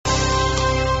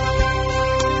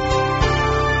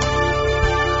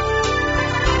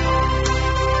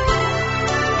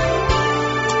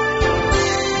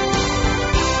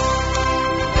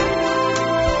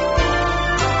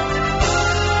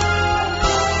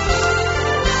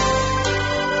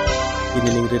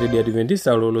kinining Radio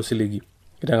Adventista lolo siligi.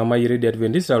 Kitangama Radio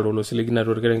Adventista lolo siligi na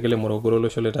torkerengele Morogoro lo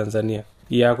shole Tanzania.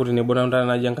 Iya kuti bona undana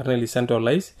na Jankarneli Santo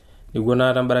Lais,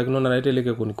 nigona tambarakino na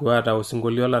raiteleke kunikuata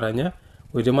osingolio la ranya,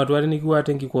 oite matwari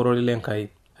nikiwate nkikoroli lenkai.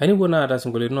 Hani gona ata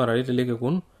singolio no raiteleke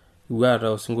kun,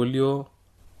 iwata osingolio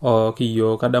o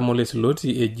kiyo kadamole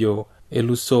siloti ejo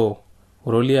eluso.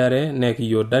 Oroliare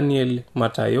nekiyo Daniel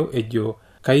Matayo ejo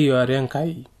kayo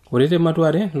arenkai. Orite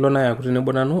matware lona ya kuti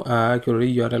nebonano a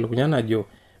kirori yo atalukunyana jo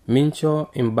mincho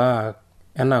imba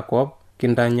enakop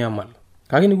kindanyamal.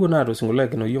 Kakini guna ato singolio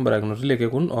kino yumbara kino tileke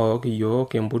kun o kiyo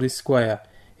Kemburi Square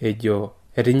ejo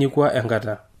etinyikwa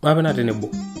engata. Mapena tenebo.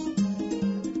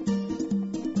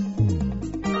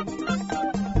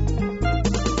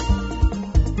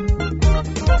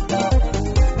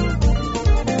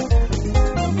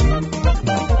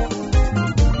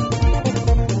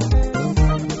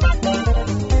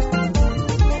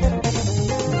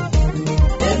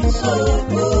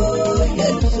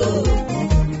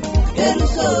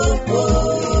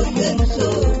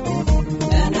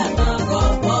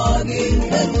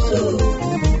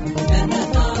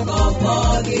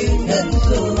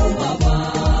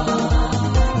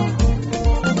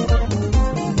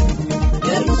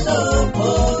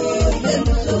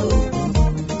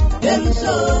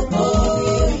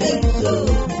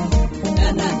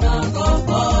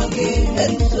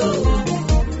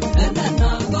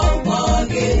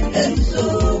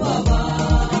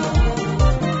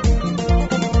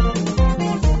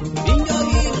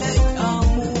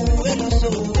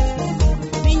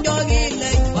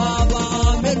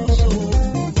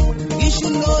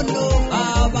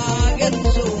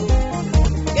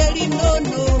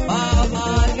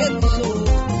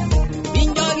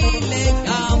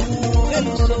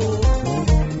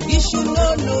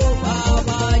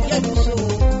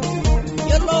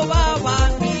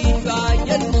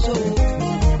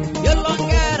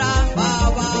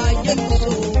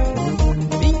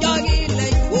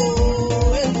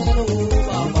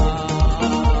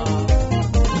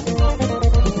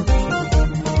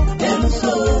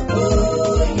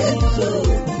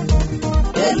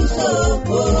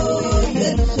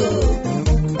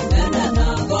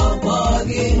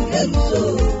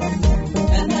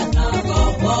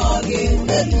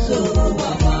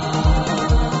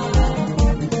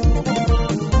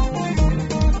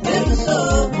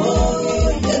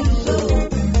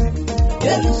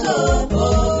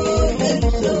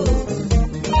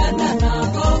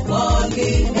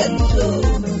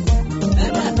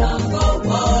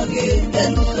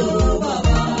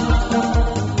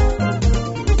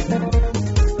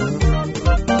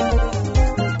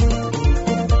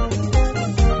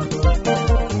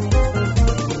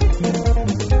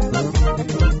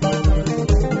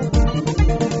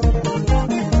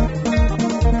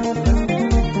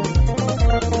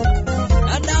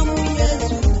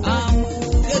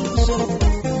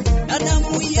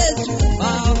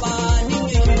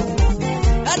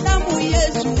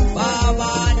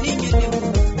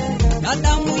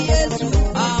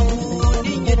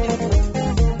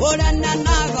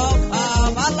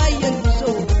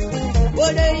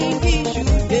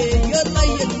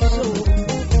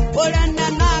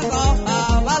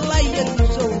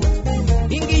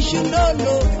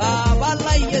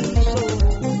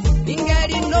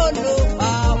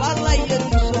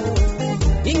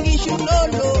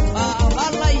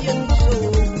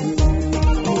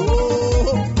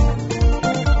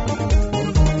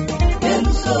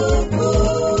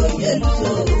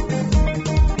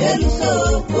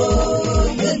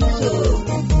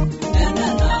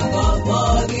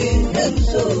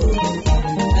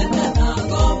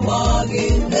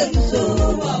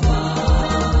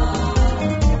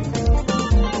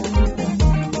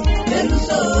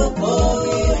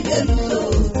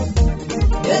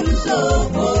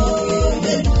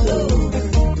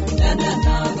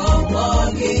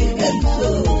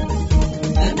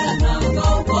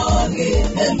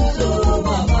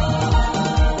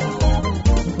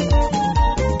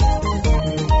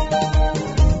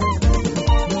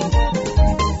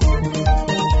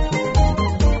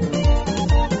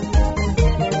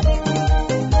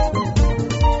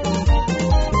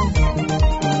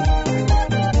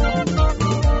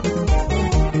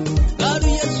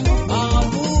 Yesu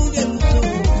amu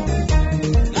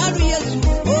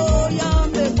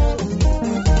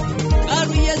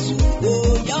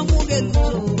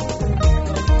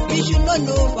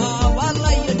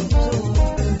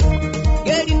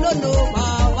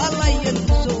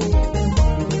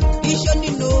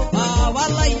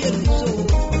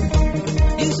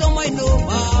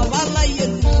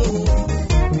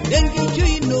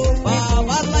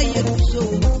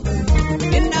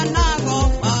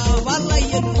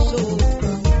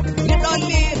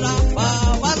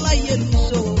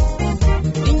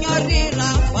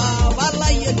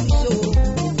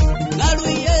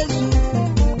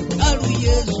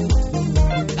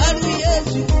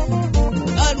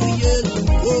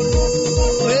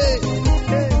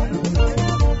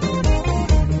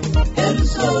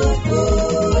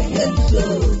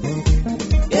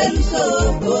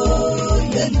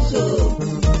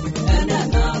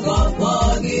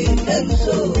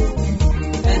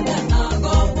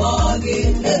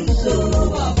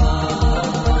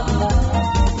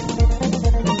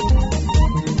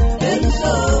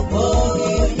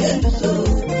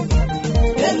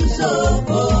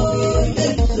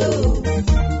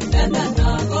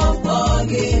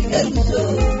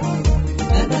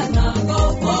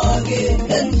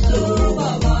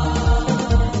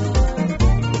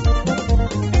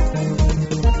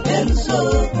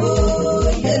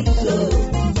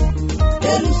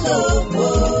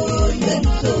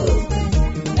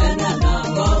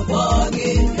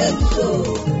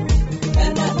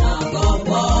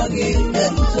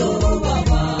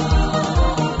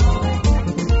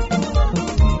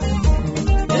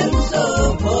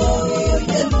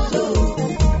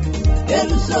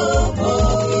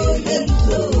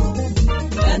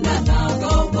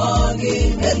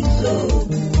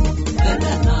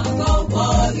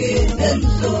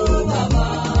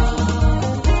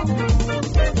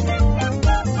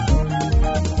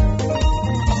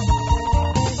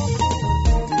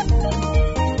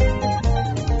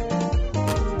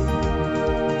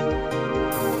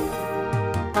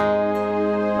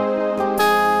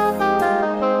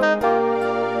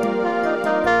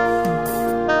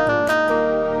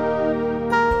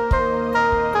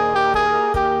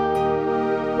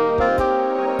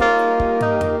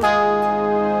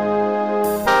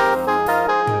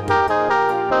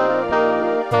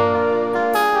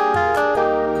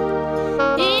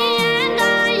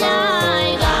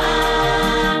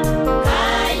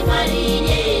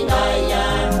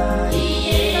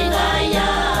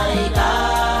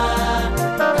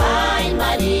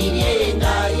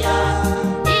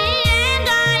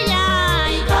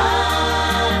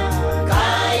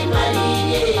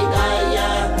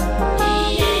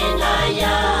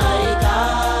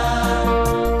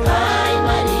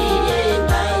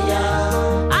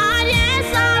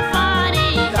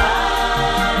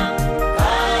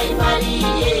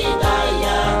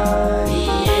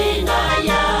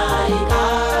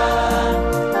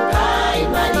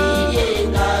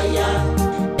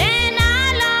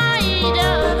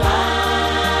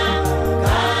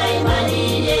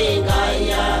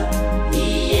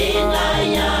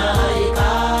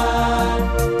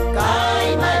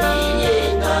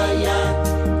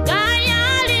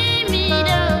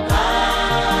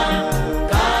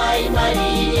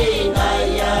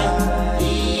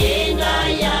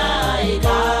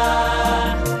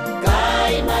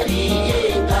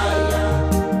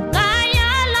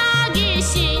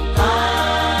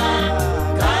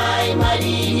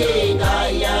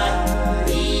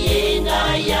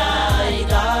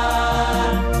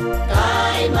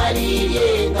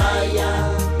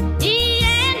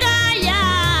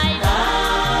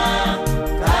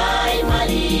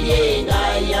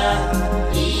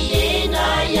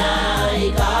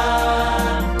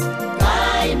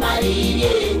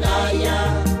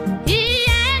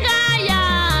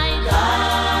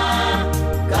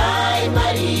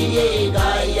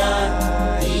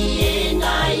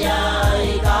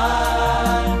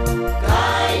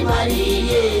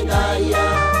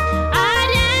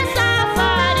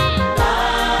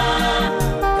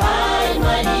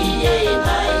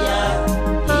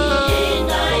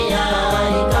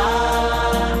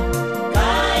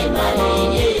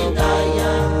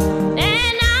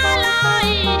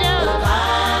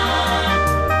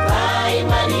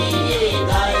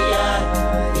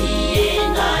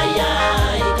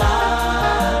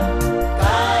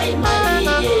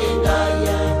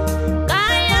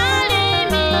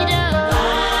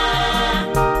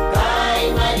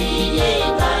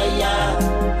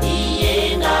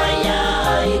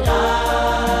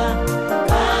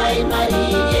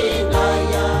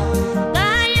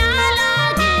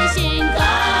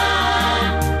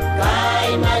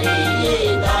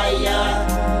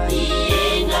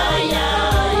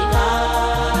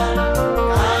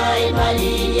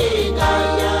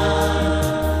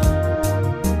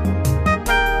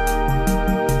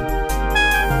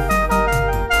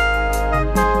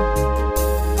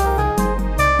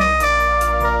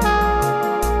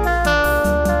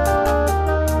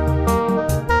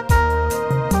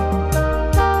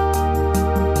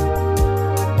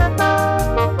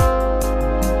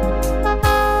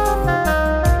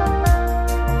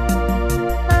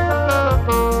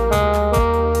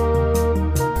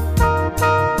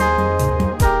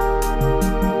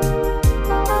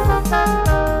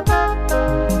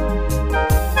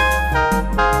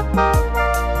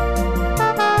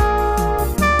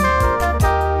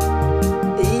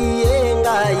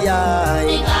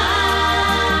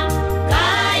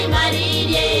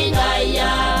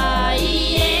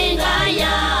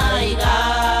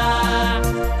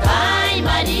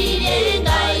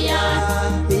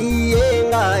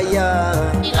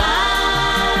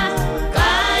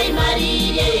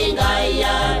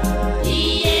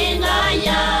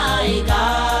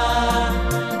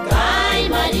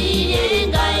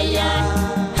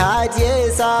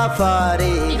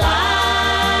safari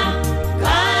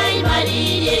kai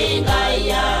mariye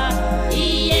ngaya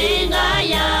iye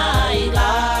ngaya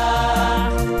iga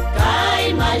kai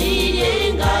mariye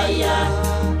ngaya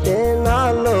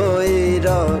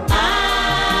enaloiro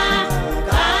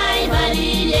kai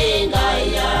mariye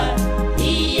ngaya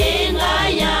iye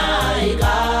ngaya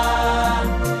iga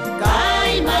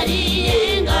kai mariye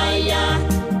ngaya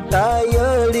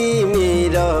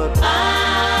tayolimiro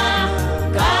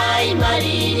kai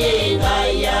mariye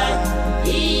ngaya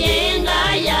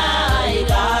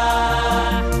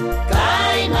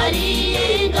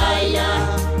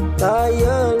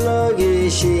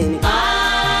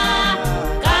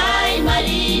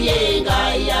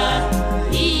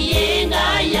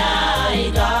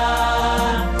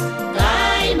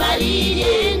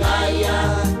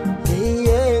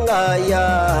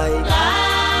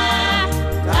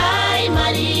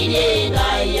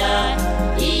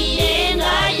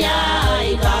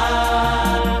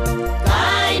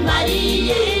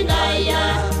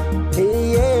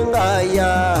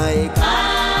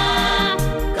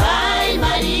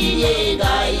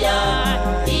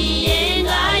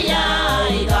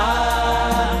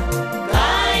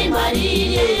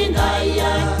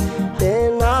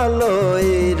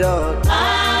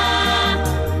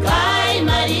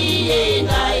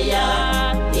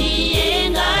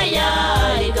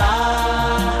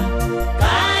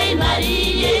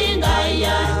mariye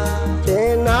ngaya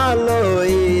tenalo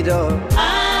iro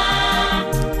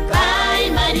kai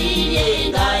mariye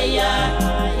ngaya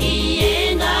iye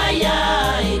ngaya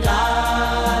ika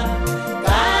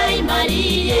kai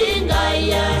mariye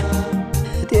ngaya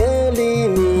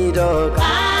telimiro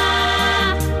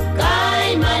kai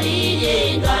mariye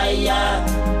ngaya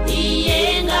iye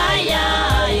ngaya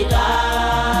ika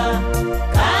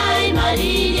kai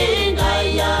mariye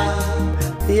ngaya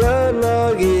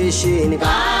yonogishin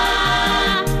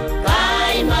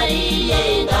kai mariye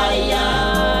ngaya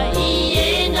iye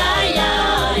ngaya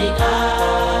ika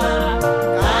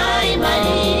kai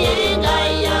mariye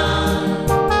ngaya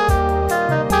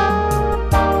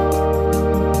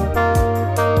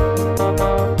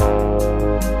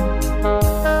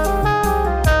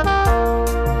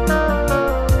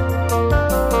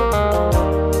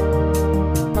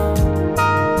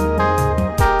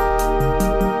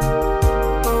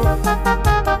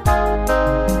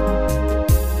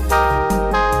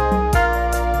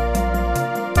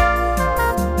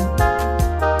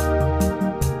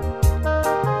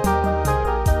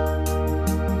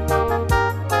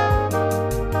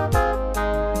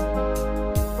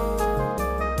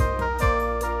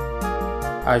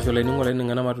asho le ningo le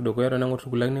ningana matu doko yaro nango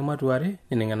tukulang ni matu are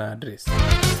ni ningana address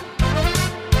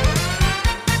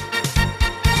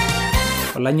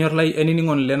Olanyor lai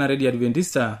eniningon lena Radio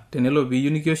Adventista tenelo bi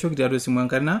unikio shok tiatu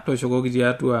simuangana to shoko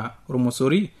kitiatua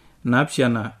Ormosori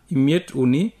napshana imiet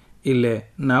uni ile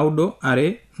naudo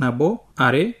are nabo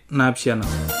are napshana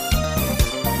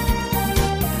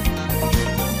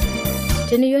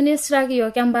Teniyoni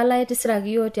sragiyo kambala eti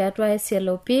sragiyo tiatua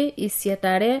SLOP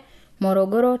isietare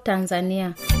Morogoro,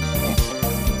 Tanzania.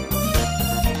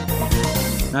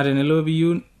 Na tenelo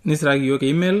biyu ni sragiyo ke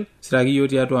email sragiyo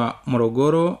tiatua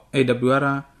Morogoro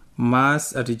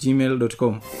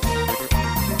awr@gmail.com.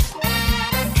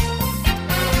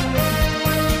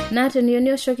 Na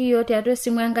teniyoni oshokiyo tiatua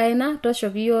simuangaina to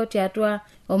shokiyo tiatua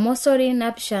Omosori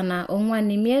napishana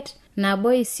ongwanimiet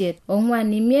nabo isiet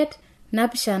ongwanimiet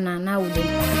napishana naudo.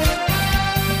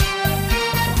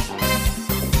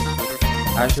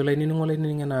 asho le ningo le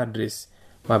ningana address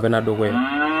mapena doko yaro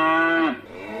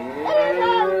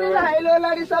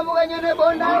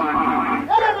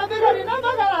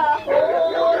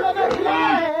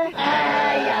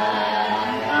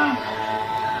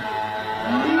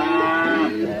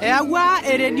Eagwa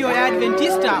radio ya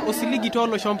Adventista osiligi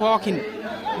tolo shompookin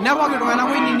nepoki tung'anak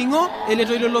oinining'o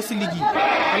eleto ilo siligi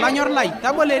olanyor lai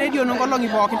tabole radio nongolongi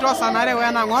pookin to sanare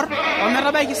wenang'or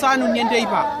ometabaiki saa uni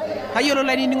enteipa tayiolo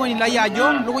lainining'oni lai ajo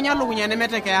lukunya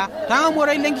nemetekea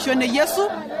tang'amore ile nkishon e Yesu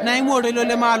na ing'oro ilo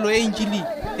lemaalo e injili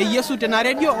e Yesu tena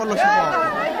radio olosho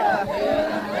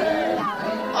pookin.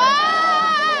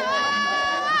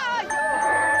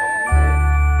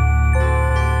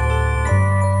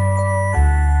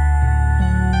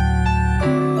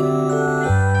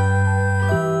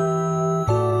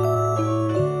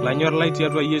 Lanyor lai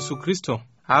tiatua Yesu Kristo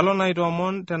alo na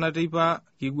itomon tenateipa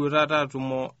kigurata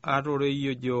atumo atore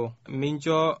iyojo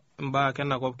mincho mbaa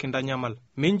kenakop kintanyamal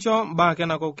mincho mbaa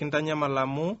kenakop kintanyamal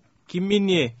amu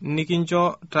kiminie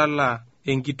nikincho tala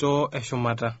enkitoo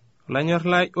eshumata lanyor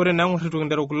lai ore nang'oritu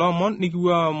kindero kulomon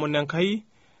nikiwa monenkai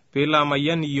pela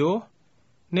mayan iyo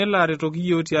nela retoki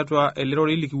iyo tiatua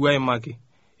elerori likiwa emaki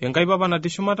enkai papa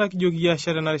natishumata kijoki ya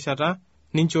shata na rishata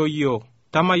nincho iyo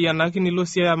tamayanaki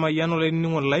nilosia mayano le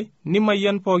ningo lai ni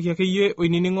mayan pooki akeyie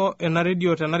oininingo ena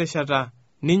radio tenarishata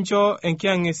nincho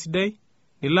enkiange sidai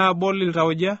nila bol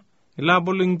iltauja nila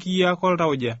bol nkia kol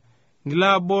tauja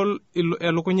nila bol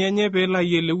elukunyenye pela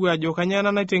yelewu ajo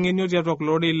kanyana naitengenio tiatua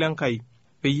klore lenkai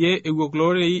peye ewo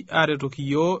klore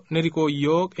aretokiyo neriko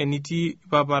yok eniti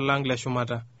papa lang la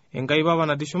shumata enkai papa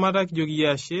natishumata kijoki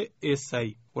yashe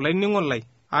esai olainingo lai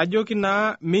ajo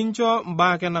kina mincho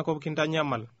mbaa kenakop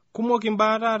kintanyamal kumok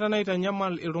imbata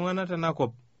tanaitanyamal iltung'ana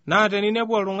tenakop na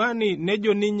teninepu oltung'ani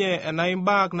nejo ninye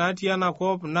enaimbaak natii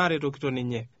enakop naretokito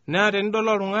ninye na tenidol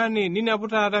oltung'ani ninepu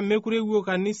taata mekure ewuo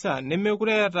kanisa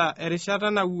nemekure eeta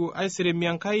erishata nawuo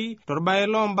aisiremia Enkai torbae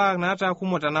lombaak naata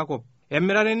kumok tenakop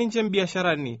emirare ninche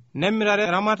biasharani nemirare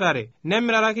ramatare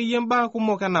nemirare akeyie mbaak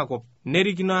kumok enakop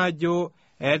nerikino ajo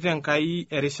eeta Enkai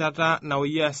erishata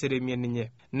naoyie aisiremia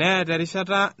ninye neeta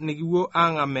erishata nikiwuo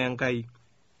aang'amaa Enkai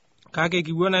kake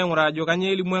kiwuo na ing'ura ajo kanya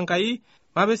elimu Enkai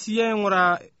mape siya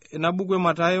ing'ura nabuku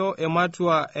Matayo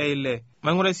ematua eile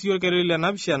maing'ura siya orkereri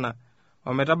napishana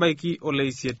ometabaiki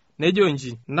oleisiet nejo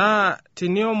nji na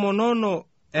teniomonono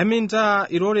eminta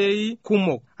irorei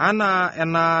kumok ana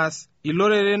enaas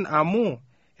iloreren amu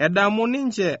edamu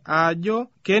ninche ajo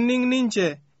kening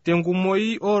ninche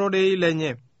tenkumoi ororei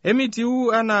lenye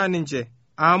emitiu ana ninche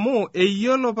amu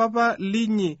eyiolo papa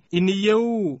linyi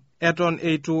iniyieu eton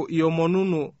eitu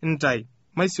iomonunu ntai.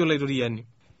 Maisio laitoriani,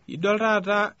 idol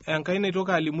taata enkai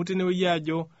naitoki alimu tenewueji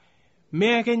ajo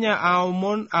mee Kenya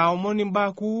aomon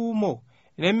imbaa kumok,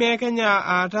 nemee Kenya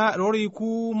aata rori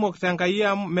kumok tenkai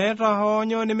amu meeta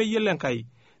honyo nemeyiolo enkai.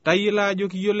 Tayiolo ajo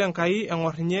kiyiolo enkai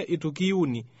eng'or ninye itu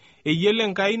kiuni, eyiolo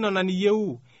enkai nona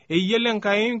niyieu, eyiolo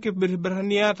enkai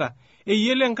nkibiribiraniata,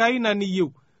 eyiolo enkai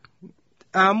naniyieu.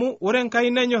 Amu ore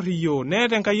enkai nenyor iyiok,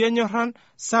 neeta enkai enyorran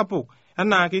sapuk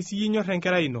enaa kesii nyor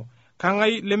enkerai ino.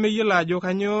 Kangai lemeyiolo ajo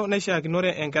kanyo naishakinore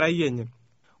enkerai enye.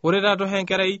 Ore tato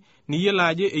enkerai niyiolo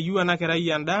ajo eyieu ena kerai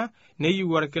endaa,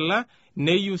 neyieu orkila,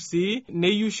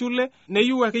 neyieu shule,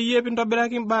 neyieu akeyie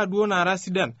pintobiraki mbaa duo nara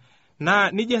sidan.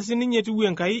 Na nija sininye etiu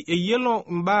enkai eyiolo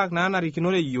mbaa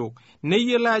naanarikinore iyiok,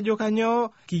 neyiolo ajo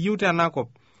kanyo kiyieu tenakop.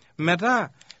 Metaa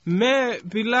me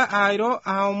pila airo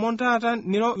aomon taata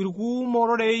niro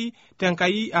irkumororei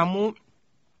tenkai amu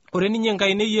ore ninye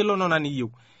enkai neyiolo nona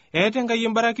niyieu. Eeta enkai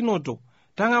embarakinoto,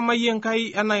 tang'amayie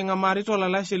enkai enaa ing'amarita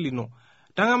olalashe lino,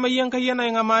 tang'amayie enkai enaa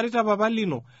ing'amarita papa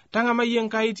lino, tang'amayie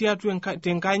enkai tiatua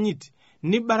tenkanyit,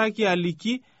 nibaraki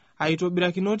aliki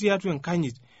aitobirakino tiatua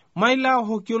enkanyit. Maila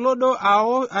hokiolodo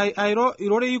airo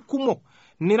irorei kumok,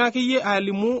 nirakeyie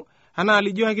alimu ana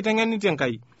alijo akiteng'enite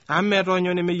enkai, ameeta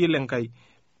onyo nemeyiolo enkai.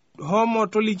 Homo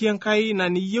toliki enkai na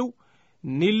niyieu,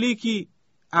 niliki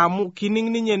amu kining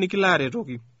ninye nikilare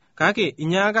kake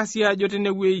inyaaka si ajo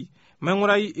tenewuei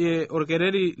maing'urai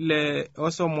orkereri le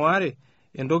osomoare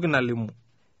entoki nalimu.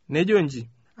 Nejo nji,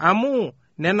 amu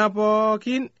nena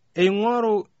pookin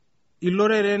eing'oru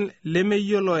iloreren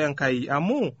lemeyiolo enkai,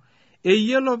 amu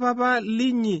eyiolo papa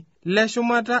linyi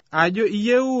leshumata ajo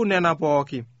iyieu nena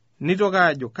pookin. Nitoki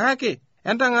ajo, kake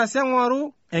entang'asa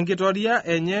eng'oru enkitoria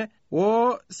enye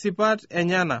wo sipat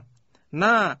enyana,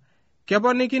 na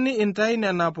keponikini intai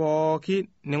nena pookin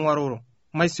ning'oruru.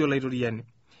 Maisio laitoriani,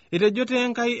 itejote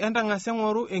enkai entang'asa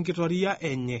eng'oru enkitoria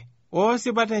enye o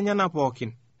sipat enyana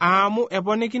pookin, amu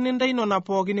eponikini intai nena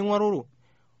pookin ning'oruru.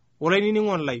 Ore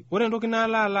nining'on lai, ore entoki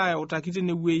nala utaki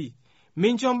tenewuei,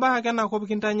 mincho mbaa kenakop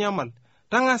kintanyamal,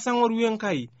 tang'asa ng'oru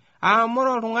enkai, amu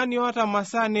ore oltung'ani oota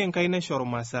masaa ne enkai naishoru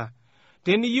masaa.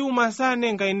 Teniyieu masaa ne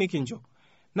enkai nikincho.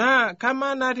 Na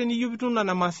kama na teniyieu pitum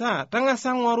nana masaa,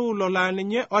 tang'asa ng'oru lola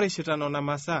ninye orishita nona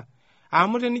masaa.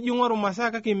 Amu tenijo ng'oru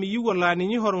masaa kake miyieu olola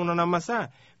ninye horu nona masaa,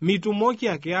 mitumoki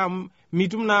ake amu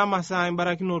mitum na masaa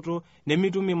embarakinoto,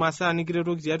 nemitumi masaa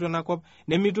nikiretoki tiatua nakop,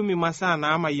 nemitumi masaa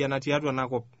naamayiana tiatua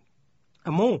nakop.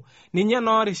 Amu ninye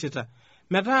noorishita.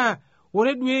 Metaa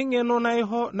ore duo eng'eno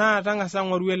naiho na tang'asa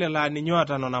ng'oru elela ninye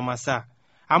oata nona masaa.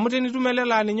 Amu tenitum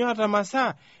elela ninye oata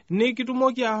masaa,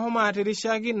 nikitumoki ahomo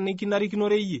atirishaki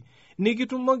nikinarikinore iyie,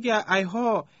 nikitumoki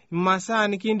aiho masaa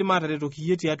nikindim ataretoki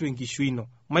iyie tiatua enkishui ino.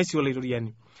 Maisio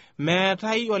laitoriani,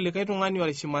 meetai olikai tung'ani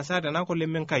orish masaa tenakop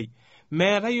lemenkai,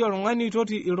 meetai oltung'ani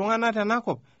oitoti iltung'anak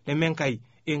tenakop lemenkai.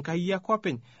 Enkai ake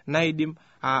openy naidim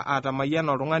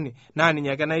atamayiana oltung'ani, naa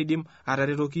ninye ake naidim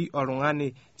ataretoki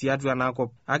oltung'ani tiatua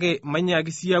nakop. Ake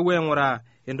mainyaaki sii apuo aing'uraa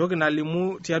entoki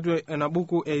nalimu tiatua ena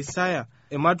buku e Isaya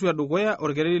ematua dukuya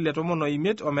orkereri le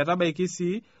 15 ometabaiki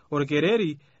sii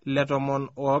orkereri le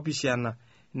 17.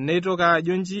 Neitoki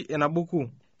ajo nji ena buku,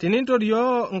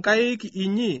 tinintorio nkaik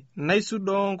inyi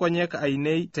naisudo nkonyek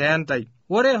ainei teentai.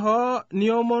 Ore hoo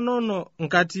niomonono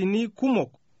nkatini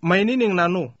kumok, mainining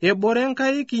nanu, ebore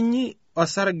nkaik inyi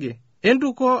osarge,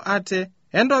 entuko ate,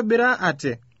 entobira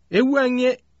ate,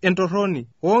 ewuang'ie entorroni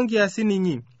oonkiasin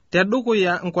inyi,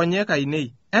 tedukuya nkonyek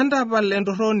ainei, entapal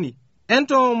entorroni,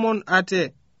 entoomon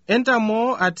ate,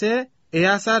 entamoo ate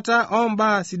easata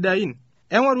ombaa sidain,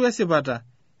 eng'oru esipata,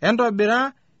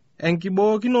 entobira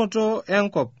enkibookinoto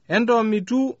enkop,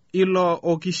 entoomitu ilo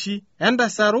okishi,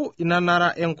 entasaru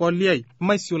inanara enkoliai.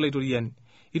 Maisio laitoriani,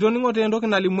 itoning'ote entoki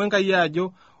nalimu enkai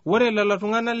ajo ore lelo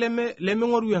tung'anak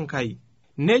lemeng'oru enkai,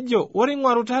 nejo ore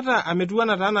ing'oru tata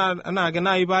ametuana tana anaake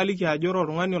nai paaliki ajo ore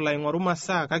oltung'ani olo aing'oru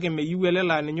masaa kake meyieu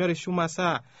elela ninye oreshu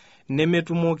masaa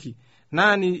nemetumoki.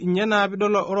 Naa ninye naa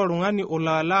pidol ore oltung'ani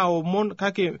olo ala aomon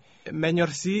kake menyor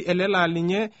sii elela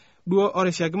ninye duo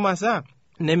oreshaki masaa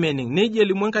nemening. Nejo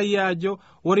elimu enkai ajo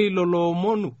ore ilo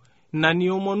loomonu na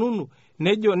niomonunu,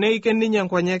 nejo neiken ninye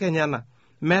nkonyek enyana,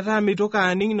 metaa mitoki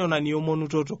aning nona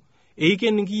niomonutoto.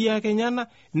 Eiken nkiyiak enyana,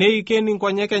 neiken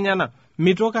nkonyek enyana,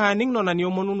 mitoki aning nona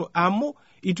niomonunu, amu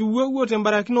ituwuo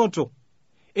tembarakinoto.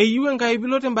 Eyieu enkai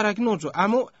pilote tembarakinoto,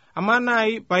 amu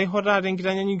amanai paihota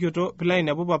tenkitanyanyukoto pila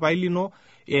inepu papai lino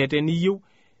teniyieu,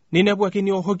 ninepu ake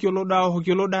ni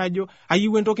ohokioloda ajo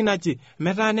ayieu entoki naje,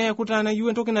 metaa neekuta nayieu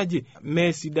entoki naje,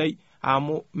 meesidai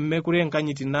amu mekure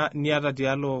enkanyit ina niata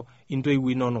tialo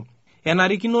intoiwuo inono.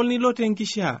 Enarikino nilote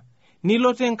enkishaa,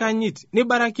 nilo tenkanyit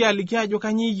nibaraki aliki ajo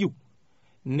kanyiyu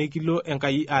nikilo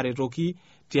Enkai aretoki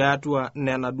tiatua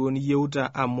nena duo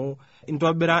niyeuta amu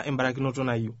intobira embarakinoto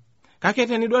nayu. Kake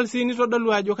tenidol sii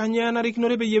nitodolu ajo kanyio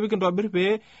enarikinore peyie kintobir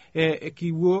pee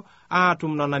kiwuo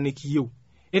atum nona nikiyieu.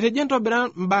 Etejo ntobira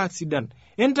mbaa sidan,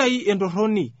 entai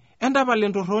entorroni, entapal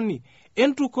entorroni,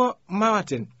 entuko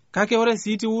mawaten. Kake ore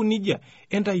sii tiu nijia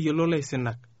entayiolo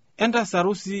laisinak,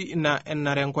 entasarusi na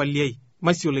enarenkwaliai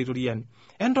masio laitoriani.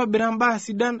 Entobira mbaa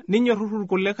sidan ninyorruru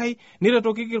irkulikai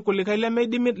niretoki irkulikai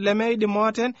lemeidim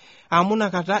mawaten amu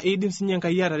nakata eidim sinye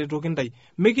Enkai ataretoki ntai.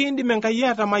 Mikiindim Enkai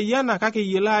atamayiana kake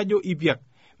yiolo ajo ipiak.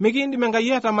 Mikiindim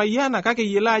Enkai atamayiana kake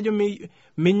yiolo ajo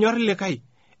minyor likai.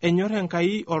 Enyor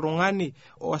Enkai oltung'ani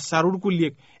osaru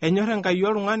irkuliek. Enyor Enkai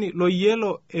oltung'ani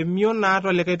loyielo emion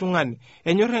naata likai tung'ani.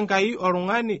 Enyor Enkai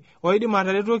oltung'ani oidim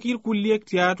ataretoki irkuliek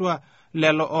tiatua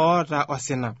lelo oota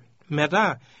osina.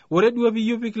 Metaa ore duo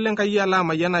piyieu pikile Enkai ala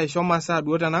amayiana aisho masaa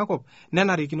duo tenakop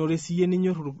nenarikinore siye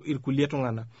ninyor irkulie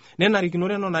tung'ana.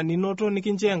 Nenarikinore nona ninoto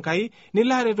nikinche Enkai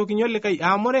nilo aretokinyo likai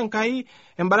amu ore Enkai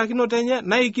embarakinoto enye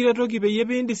na ikiretoki peyie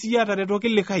piindi siye ataretoki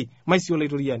likai maisio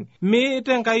laitoriani.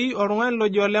 Miite Enkai oltung'ani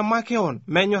lojo ole makeon,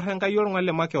 menyor Enkai oltung'ani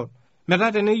le makeon.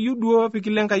 Metaa teneyieu duo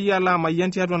pikile Enkai ala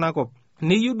amayian tiatua nakop,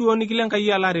 neyieu duo nikile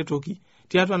Enkai ala aretoki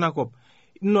tiatua nakop,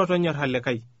 inoto nyorra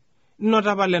likai.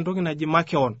 Inoto apal entoki naji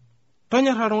makeon.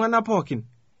 Tonyorra iltung'anak pookin.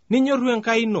 Ninyorru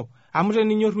Enkai ino, amu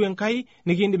teninyorru Enkai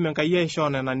nikiindim Enkai aishoo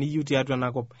nena niyieu tiatua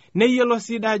enakop. Neyiolo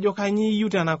sii ajo kanyio iyieu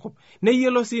tenakop.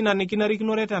 Neyiolo sii ina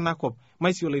nikinarikinore tenakop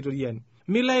maisio laitoriani.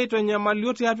 Milo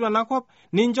aitanyamalio tiatua enakop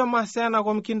nincho masaa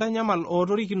enakop kintanyamal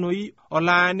ootorikinoi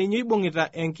olaa ninye ibung'ita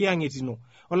enkiyang'et ino.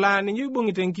 Olaa ninye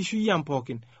ibung'ita enkishui ang'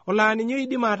 pookin. Olaa ninye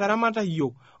idim ataramata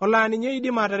iyiok. Olaa ninye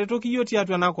idim ataretoki iyiok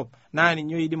tiatua enakop. Naa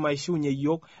ninye idim aishiunye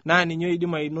iyiok. Naa ninye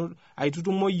idim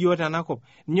aitutumo iyiok tenakop.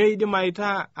 Ninye idim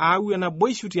aitaa aau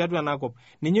enaboishu tiatua enakop.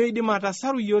 Ninye idim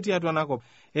atasaru iyiok tiatua enakop.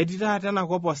 Etii taata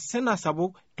enakop osina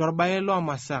sapuk torbae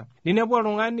loomasaa. Ninepu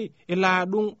oltung'ani ilo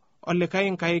adung'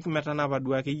 olikai nkaik metanapa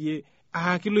duo akeyie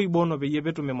kilo ibono peyie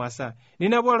petum imasaa.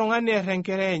 Ninepu oltung'ani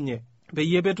errenkere enye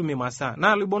peyie petum imasaa.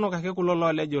 Naa loibonok ake kulo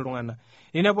loolejo iltung'ana.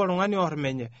 Ninepu oltung'ani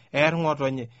ormenye,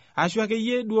 ng'otonye. Ashu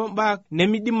akeyie duo mbaa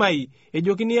nemidimai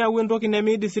ejokini yau entoki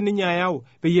nemiidi sininye ayau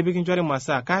peyie pikinchori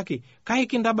masaa. Kake kai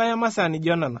kintabaya masaa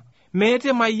nijo nena.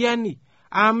 Meete mayiani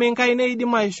amu Enkai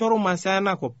neidim aishoru masaa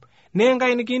enakop.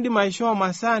 Nengai nikiindim aishoo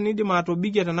masaa niindim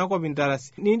atobikie tenakop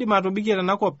intarasi. Niindim atobikie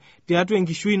tenakop tiatua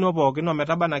enkishui ino pookin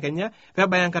ometaba Kenya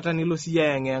pebaya enkata nilo siya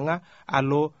yang'eng'a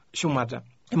alo shumata.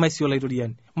 Emaisio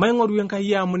laitoriani. Maing'oru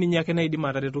Enkai amu ninye ake naidim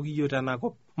ataretoki iyiok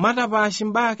tenakop. Matapaash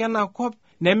mbaa kenakop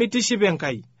nemitiship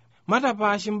Enkai.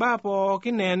 Matapaash mbaa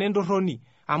pookin enentorroni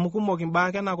amu kumok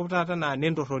mbaa kenakop taata naa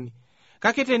nentorroni.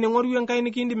 Kake tening'oru Enkai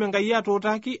nikiindim Enkai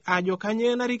atuutaki ajo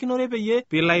kanyio enarikinore peyie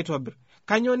pilo aitobir.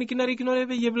 Kanyio nikinarikinore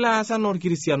peyie pilo aasa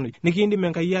norkirisianoi. Nikiindim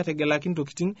Enkai ategelaki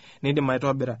ntokitin niindim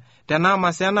aitobira. Tenaa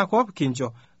masaa enakop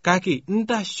kincho. Kake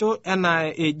ntasho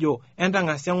enaa ejo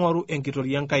entang'asa ng'oru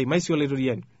enkitoria Enkai maisio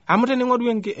laitoriani. Amu tening'oru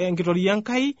enkitoria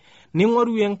Enkai,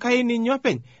 ning'oru Enkai ninye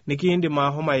openy nikiindim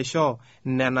ahomo aishoo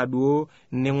nena duo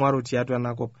ning'oru tiatua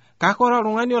enakop. Kake ore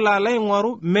oltung'ani olo alo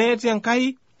aing'oru meete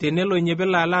Enkai tenelo nye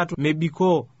pilo alo atu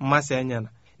mebikoo masaa enyana.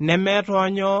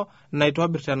 Nemetoonyo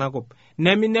naitobir tenakop.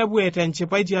 Neminepu eeta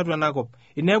enchipai tiatua enakop.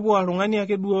 Inepu oltung'ani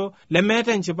ake duo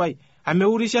lemeeta enchipai.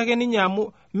 Ameurisha ake ninye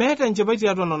amu meeta enchipai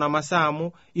tiatua nona masaa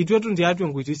amu itu etun tiatua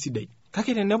enkoitoi sidai.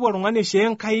 Kake tenepu oltung'ani aishoo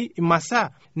Enkai imasaa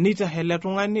nitahele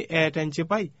tung'ani eeta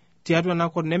enchipai tiatua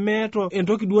enakop nemeeto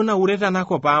entoki duo naure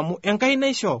tenakop amu Enkai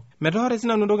naishoo. Metaa ore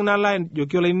sinanu entoki nalo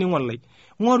ajoki olainining'oni lai.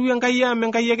 Ng'oru Enkai amu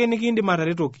Enkai ake nikiindim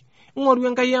ataretoki. Ng'oru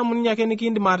Enkai amu ninye ake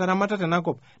nikiindim ataramata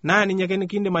tenakop. Naa ninye ake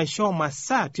nikiindim aishoo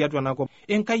masaa tiatua enakop.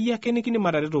 Enkai ake nikiindim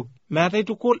ataretoki. Meetai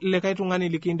tukul likai tung'ani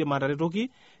likiindim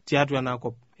ataretoki tiatua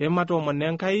enakop. Ematoomon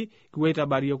Enkai kipuo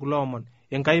aitabarie kulo omon.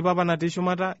 Enkai papa natii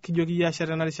shumata kijoki iyie ashe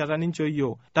tena rishata nincho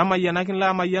iyiok. Tamayianaki ilo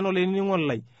amayian olainining'oni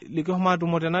lai likihomo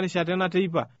atumo tena rishata ena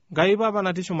teipa. Enkai papa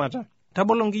natii shumata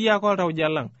tabolo nkiyie ake oltauja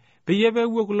lang peyie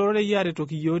peewuo kulo rorei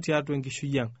aretoki iyiok tiatua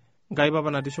enkishui ang'. Enkai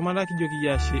papa natii shumata kijoki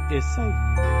iyie ashe esai.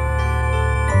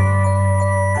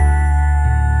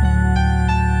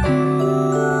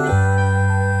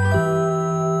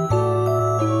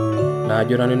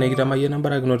 Naajo nanu nekitamayiana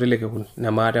embarakinoto elekekun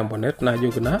nemaata emponet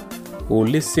naajoki naa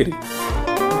olisiri.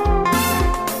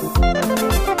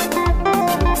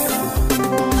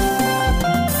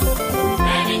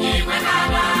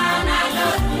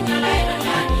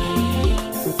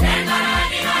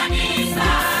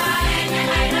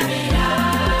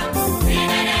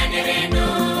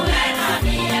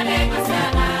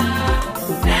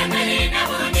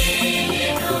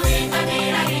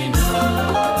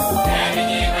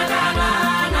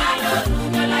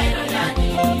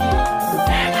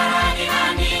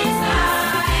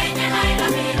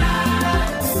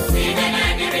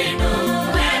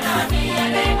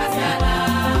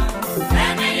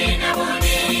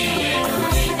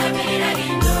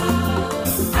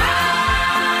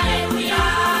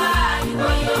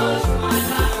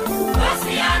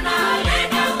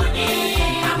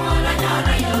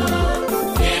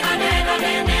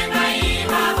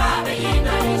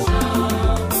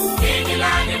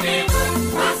 Mimi